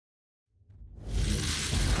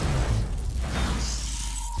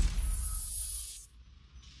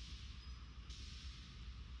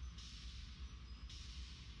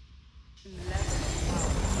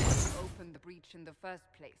in the first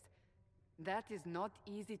place. That is not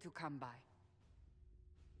easy to come by.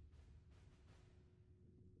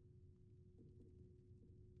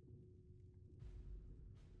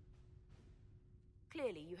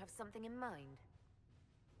 Clearly, you have something in mind.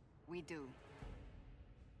 We do.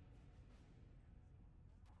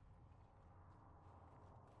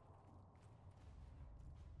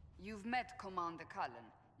 You've met Commander Cullen,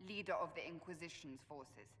 leader of the Inquisition's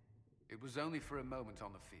forces. It was only for a moment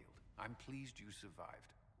on the field. I'm pleased you survived.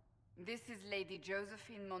 This is Lady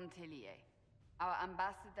Josephine Montelier, our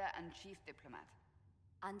ambassador and chief diplomat.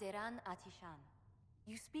 Anderan Atishan.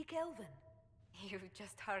 You speak Elven? You've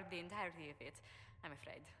just heard the entirety of it, I'm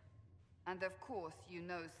afraid. And of course, you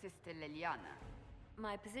know Sister Liliana.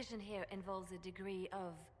 My position here involves a degree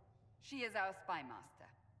of... She is our spy master.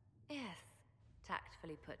 Yes,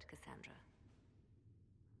 tactfully put, Cassandra.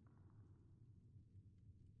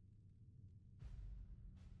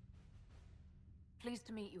 Pleased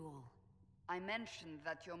to meet you all. I mentioned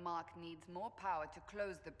that your mark needs more power to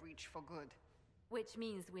close the breach for good. Which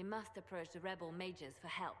means we must approach the rebel mages for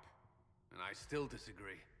help. And I still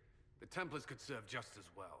disagree. The Templars could serve just as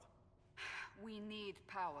well. We need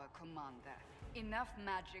power, Commander. Enough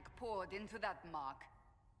magic poured into that mark.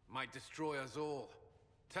 Might destroy us all.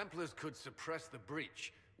 Templars could suppress the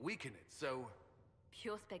breach, weaken it, so...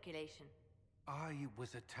 Pure speculation. I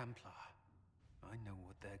was a Templar. I know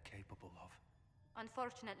what they're capable of.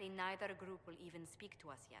 Unfortunately, neither group will even speak to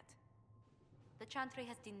us yet. The Chantry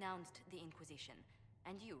has denounced the Inquisition,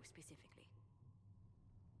 and you specifically.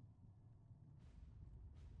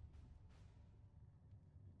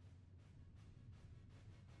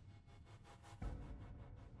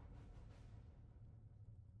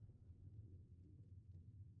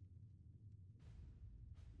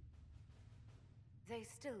 They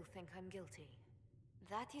still think I'm guilty.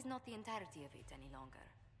 That is not the entirety of it any longer.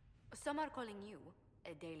 Some are calling you,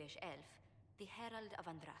 a Dalish elf, the Herald of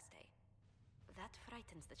Andraste. That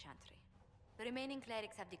frightens the Chantry. The remaining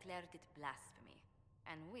clerics have declared it blasphemy,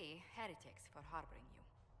 and we, heretics, for harboring you.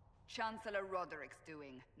 Chancellor Roderick's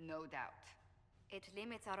doing, no doubt. It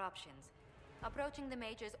limits our options. Approaching the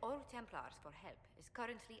mages or Templars for help is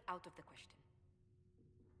currently out of the question.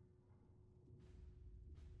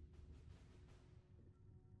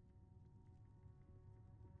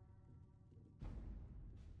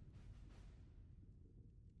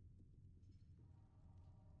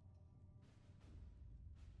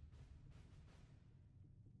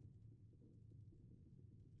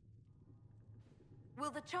 Will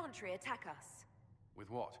the Chantry attack us? With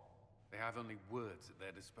what? They have only words at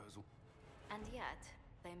their disposal. And yet,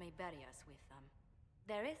 they may bury us with them.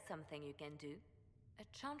 There is something you can do.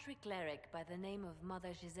 A Chantry cleric by the name of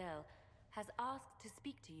Mother Giselle has asked to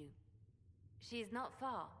speak to you. She is not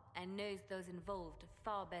far, and knows those involved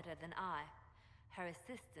far better than I. Her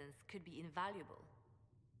assistance could be invaluable.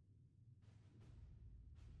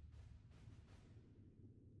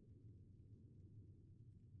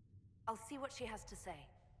 I'll see what she has to say.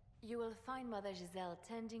 You will find Mother Giselle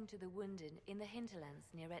tending to the wounded in the Hinterlands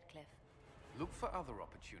near Redcliffe. Look for other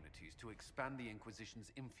opportunities to expand the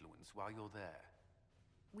Inquisition's influence while you're there.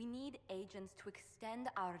 We need agents to extend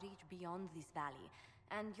our reach beyond this valley,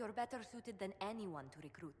 and you're better suited than anyone to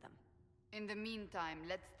recruit them. In the meantime,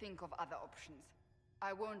 let's think of other options.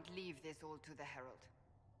 I won't leave this all to the Herald.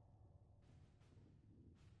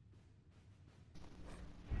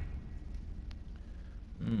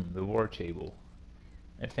 The war table.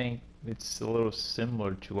 I think it's a little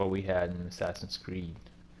similar to what we had in Assassin's Creed,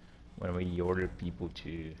 when we ordered people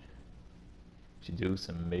to do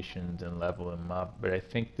some missions and level them up, but I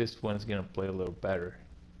think this one's gonna play a little better.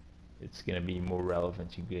 It's gonna be more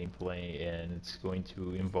relevant to gameplay, and it's going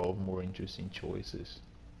to involve more interesting choices.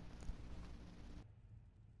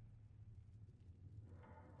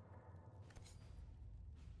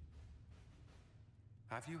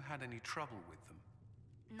 Have you had any trouble with them?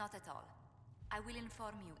 Not at all. I will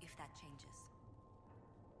inform you if that changes.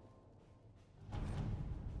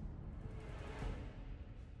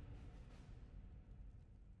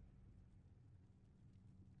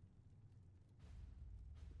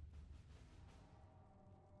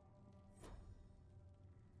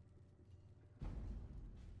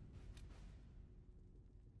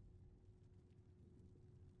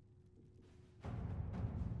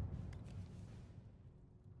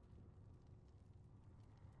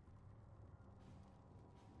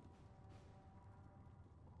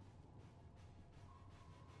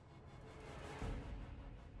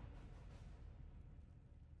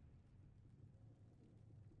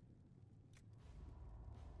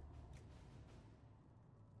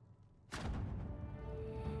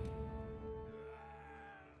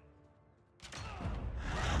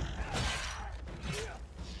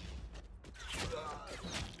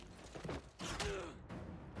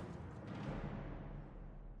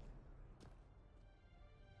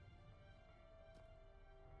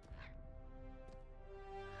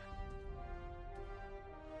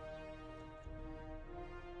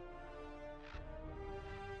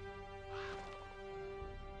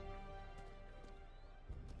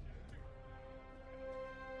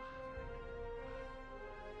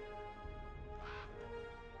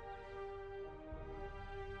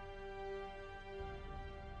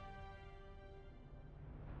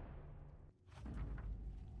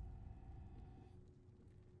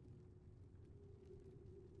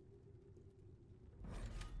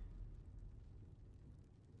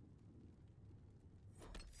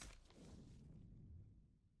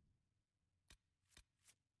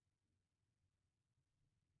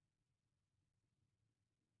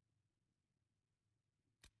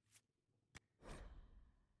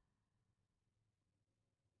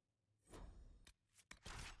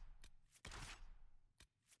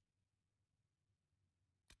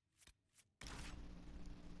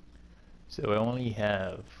 So I only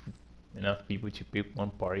have enough people to pick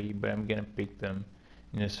one party, but I'm gonna pick them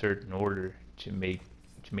in a certain order to make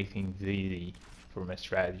things easy for my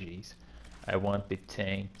strategies. I want the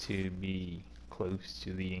tank to be close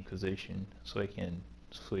to the Inquisition so I can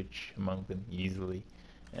switch among them easily.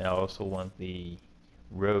 And I also want the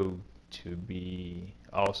rogue to be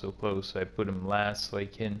also close, so I put him last so I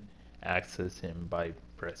can access him by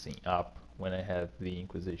pressing up when I have the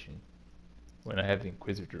Inquisitor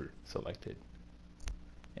selected.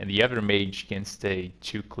 And the other mage can stay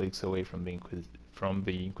 2 clicks away from the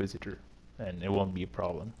Inquisitor, and it won't be a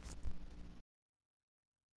problem.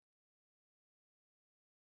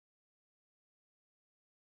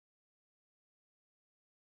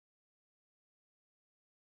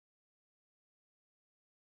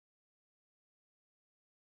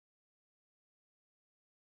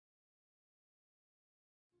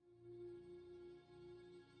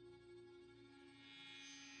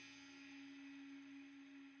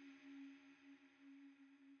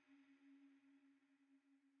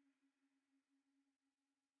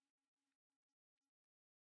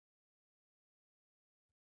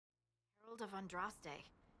 Herald of Andraste.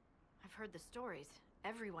 I've heard the stories.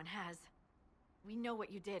 Everyone has. We know what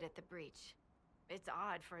you did at the breach. It's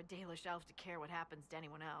odd for a Dalish elf to care what happens to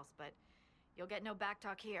anyone else, but you'll get no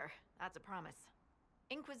backtalk here. That's a promise.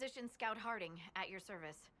 Inquisition Scout Harding, at your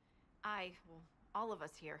service. Well, all of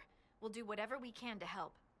us here, will do whatever we can to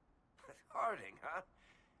help. Harding, huh?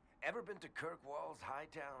 Ever been to Kirkwall's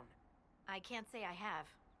Hightown? I can't say I have.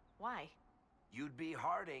 Why? You'd be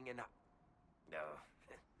Harding and... No,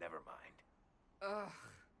 never mind. Ugh.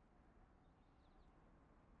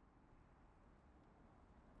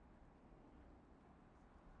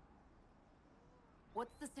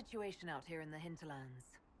 What's the situation out here in the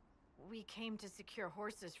Hinterlands? We came to secure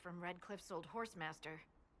horses from Redcliffe's old horsemaster.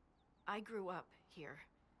 I grew up here,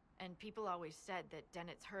 and people always said that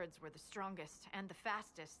Dennett's herds were the strongest and the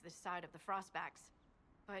fastest this side of the Frostbacks.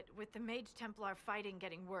 But with the Mage Templar fighting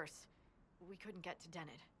getting worse, we couldn't get to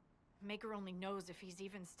Dennett. Maker only knows if he's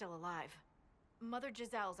even still alive. Mother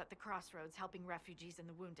Giselle's at the crossroads helping refugees and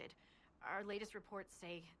the wounded. Our latest reports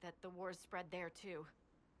say that the war's spread there too.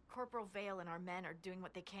 Corporal Vale and our men are doing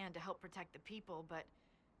what they can to help protect the people, but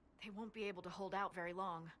they won't be able to hold out very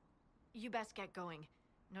long. You best get going.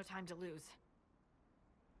 No time to lose.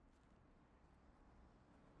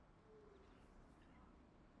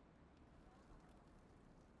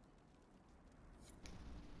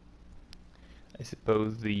 I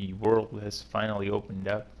suppose the world has finally opened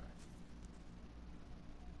up.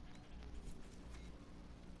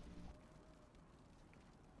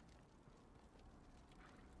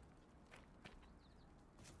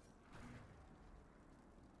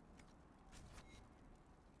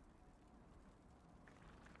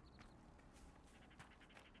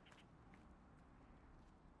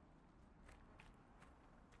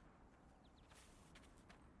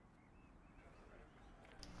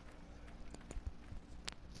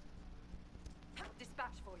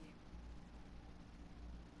 Dispatch for you.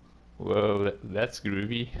 Whoa, that's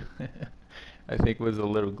groovy. I think it was a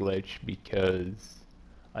little glitch because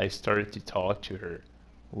I started to talk to her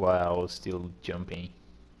while I was still jumping.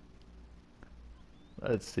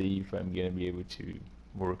 Let's see if I'm gonna be able to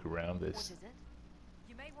work around What this. is it?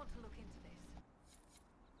 You may want to look into this.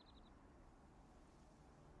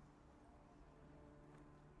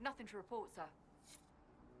 Nothing to report, sir.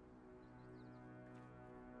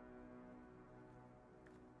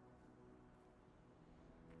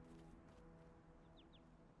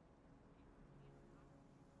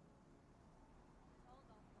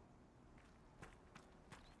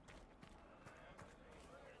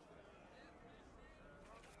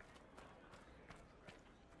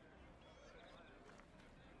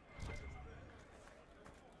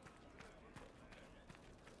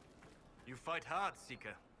 You fight hard,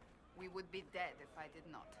 Seeker. We would be dead if I did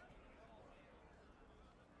not.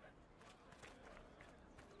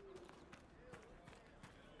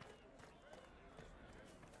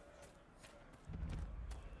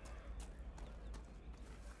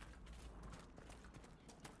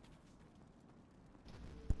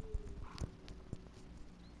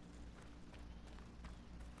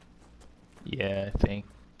 Yeah,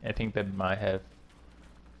 I think that might have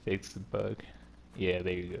fixed the bug. Yeah,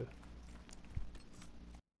 there you go.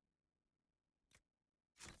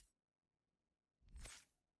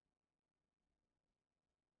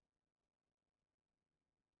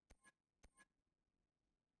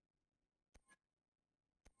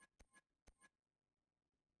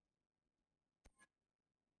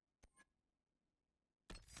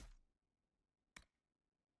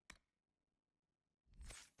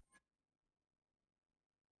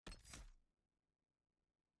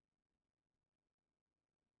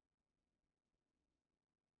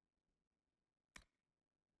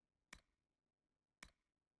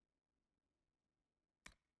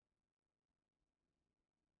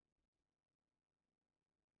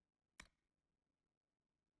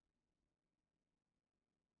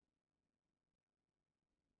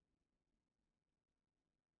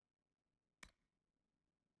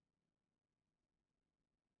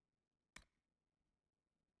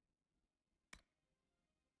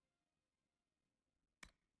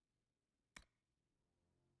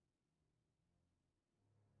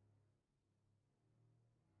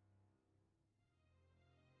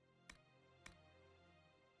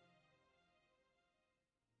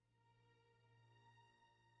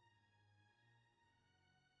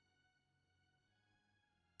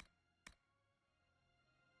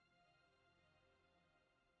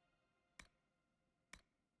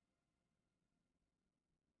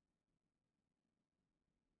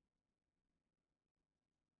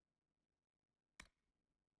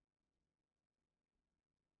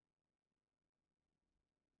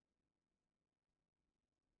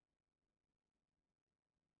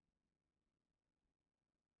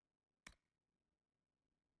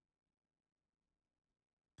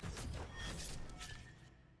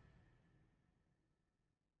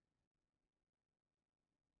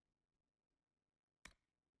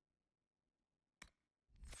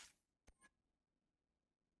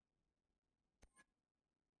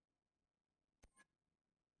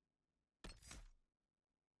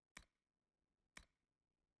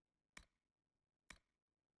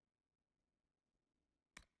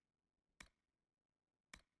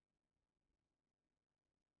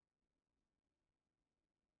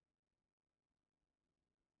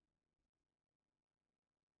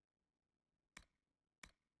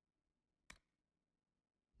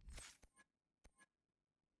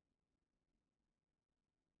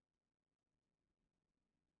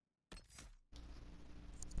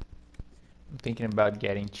 I'm thinking about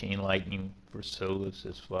getting chain lightning for solos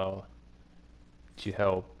as well to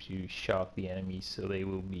help to shock the enemies so they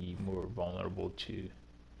will be more vulnerable to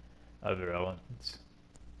other elements.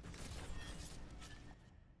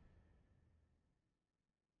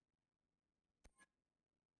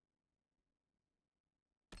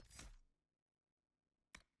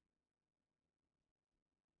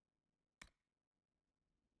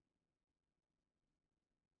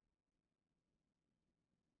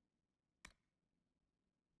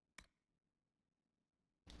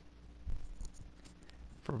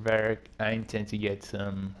 For Varric, I intend to get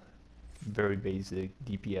some very basic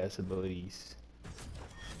DPS abilities.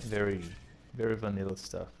 Very vanilla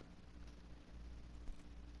stuff.